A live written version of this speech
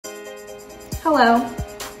Hello.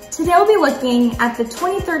 Today we'll be looking at the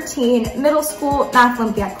 2013 Middle School Math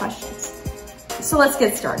Olympiad questions. So let's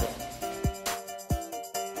get started.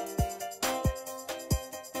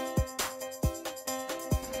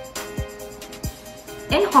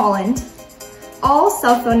 In Holland, all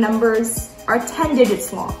cell phone numbers are 10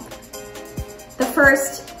 digits long. The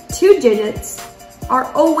first 2 digits are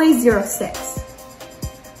always 06.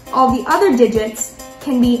 All the other digits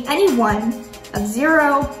can be any one of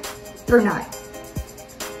 0 through 9.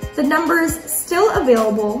 The numbers still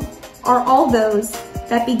available are all those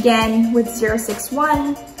that begin with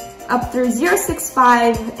 061 up through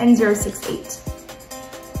 065 and 068.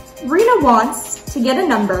 Rena wants to get a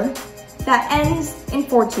number that ends in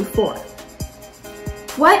 424.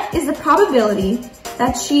 What is the probability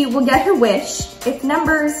that she will get her wish if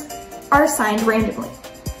numbers are assigned randomly?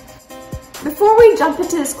 Before we jump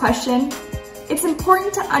into this question, it's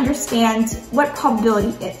important to understand what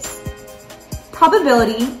probability is.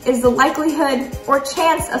 Probability is the likelihood or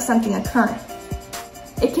chance of something occurring.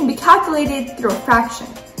 It can be calculated through a fraction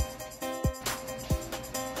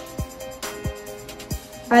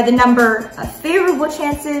by the number of favorable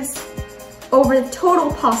chances over the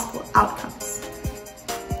total possible outcomes.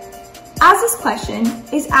 As this question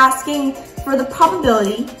is asking for the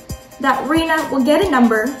probability that Rena will get a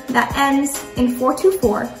number that ends in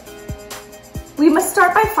 424, we must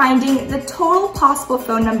start by finding the total possible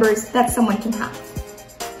phone numbers that someone can have.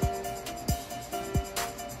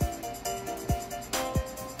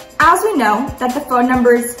 As we know that the phone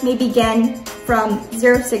numbers may begin from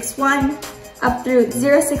 061 up through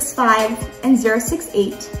 065 and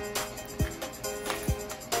 068,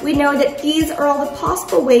 we know that these are all the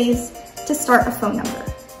possible ways to start a phone number,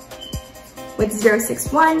 with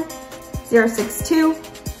 061, 062,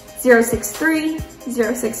 063,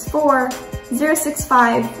 064,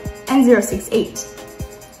 065, and 068.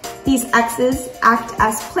 These X's act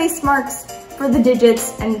as place marks for the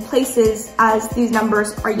digits and places as these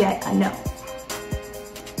numbers are yet unknown.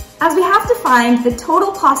 As we have to find the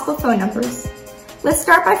total possible phone numbers, let's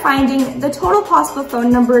start by finding the total possible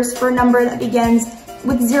phone numbers for a number that begins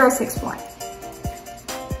with 061.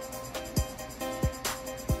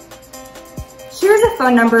 Here's a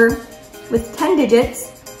phone number with 10 digits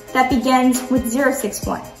that begins with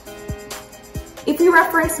 061. If we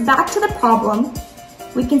reference back to the problem,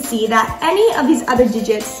 we can see that any of these other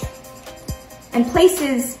digits and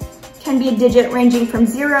places can be a digit ranging from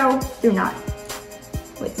 0 through 9,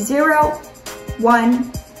 with 0,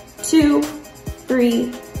 1, 2,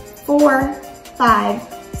 3, 4,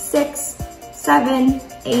 5, 6, 7,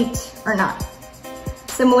 8, or 9.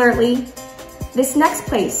 Similarly, this next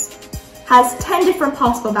place has 10 different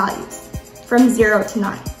possible values, from 0 to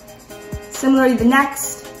 9. Similarly, the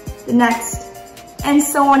next, and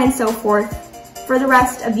so on and so forth for the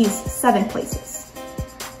rest of these 7 places.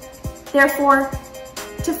 Therefore,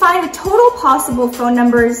 to find the total possible phone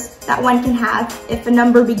numbers that one can have if a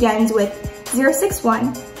number begins with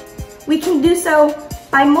 061, we can do so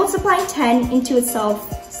by multiplying 10 into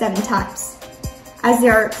itself 7 times, as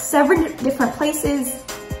there are 7 different places,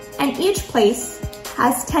 and each place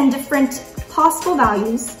has 10 different possible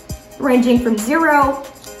values ranging from 0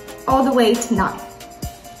 all the way to 9.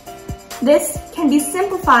 This can be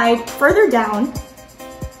simplified further down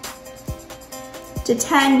to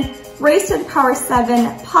 10 raised to the power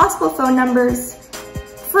 7 possible phone numbers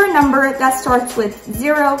for a number that starts with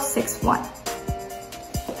 061.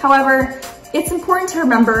 However, it's important to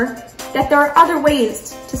remember that there are other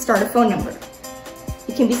ways to start a phone number.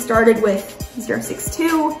 It can be started with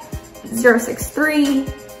 062, 063,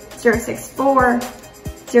 064,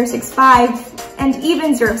 065, and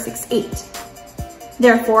even 068.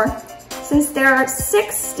 Therefore, since there are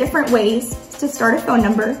 6 different ways to start a phone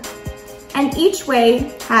number, and each way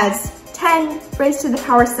has 10 raised to the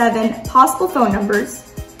power 7 possible phone numbers,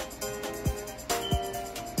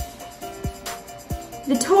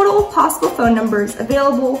 the total possible phone numbers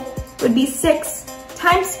available would be 6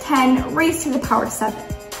 times 10 raised to the power 7.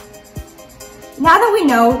 Now that we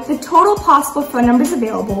know the total possible phone numbers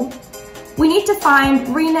available, we need to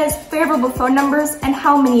find Rena's favorable phone numbers and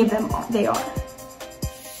how many of them they are.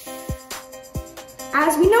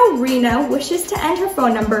 As we know Rena wishes to end her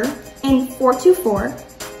phone number in 424,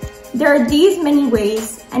 there are these many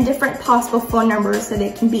ways and different possible phone numbers that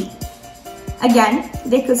it can be. Again,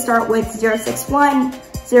 they could start with 061,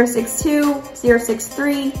 062,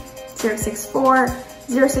 063, 064,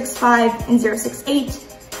 065, and 068,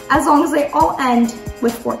 as long as they all end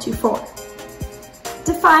with 424.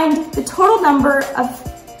 To find the total number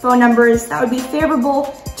of phone numbers that would be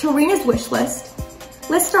favorable to Rena's wish list,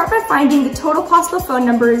 let's start by finding the total possible phone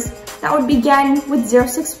numbers that would begin with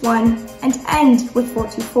 061 and end with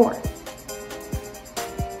 424.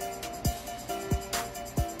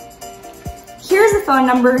 Here's a phone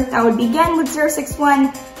number that would begin with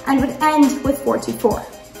 061 and would end with 424.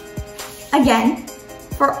 Again,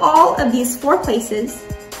 for all of these 4 places,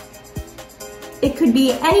 it could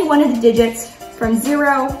be any one of the digits from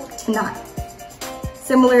 0 to 9.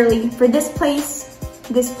 Similarly, for this place,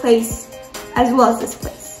 as well as this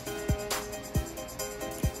place.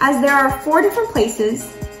 As there are 4 different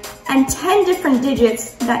places and 10 different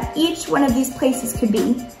digits that each one of these places could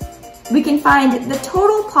be, we can find the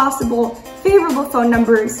total possible favorable phone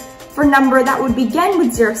numbers for a number that would begin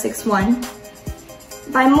with 061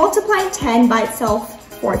 by multiplying 10 by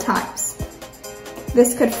itself 4 times.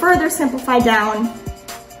 This could further simplify down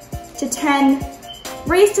to 10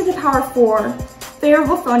 raised to the power 4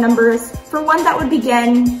 favorable phone numbers for one that would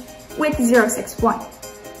begin with 061.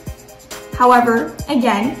 However,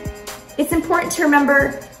 again, it's important to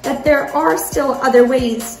remember that there are still other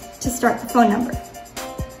ways to start the phone number.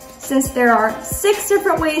 Since there are 6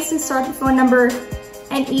 different ways to start the phone number,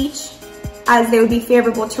 and each, as they would be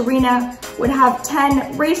favorable to Rena, would have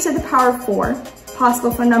 10 raised to the power 4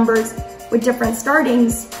 possible phone numbers with different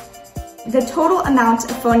startings, the total amount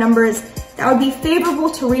of phone numbers that would be favorable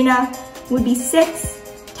to Rena would be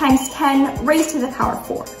 6 times 10 raised to the power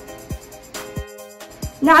 4.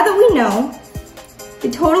 Now that we know the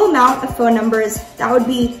total amount of phone numbers that would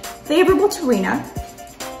be favorable to Rena,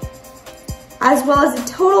 as well as the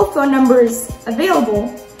total phone numbers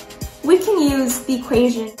available, we can use the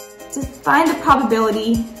equation to find the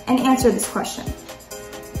probability and answer this question.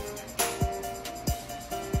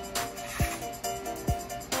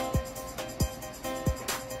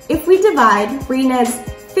 If we divide Rena's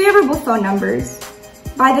favorable phone numbers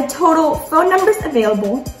by the total phone numbers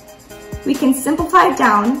available, we can simplify it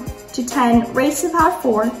down to 10 raised to the power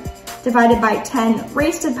 4 divided by 10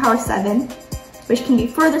 raised to the power 7, which can be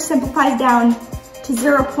further simplified down to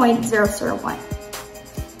 0.001.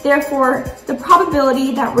 Therefore, the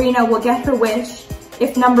probability that Rena will get her wish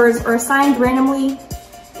if numbers are assigned randomly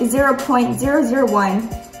is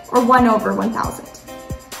 0.001 or 1 over 1,000.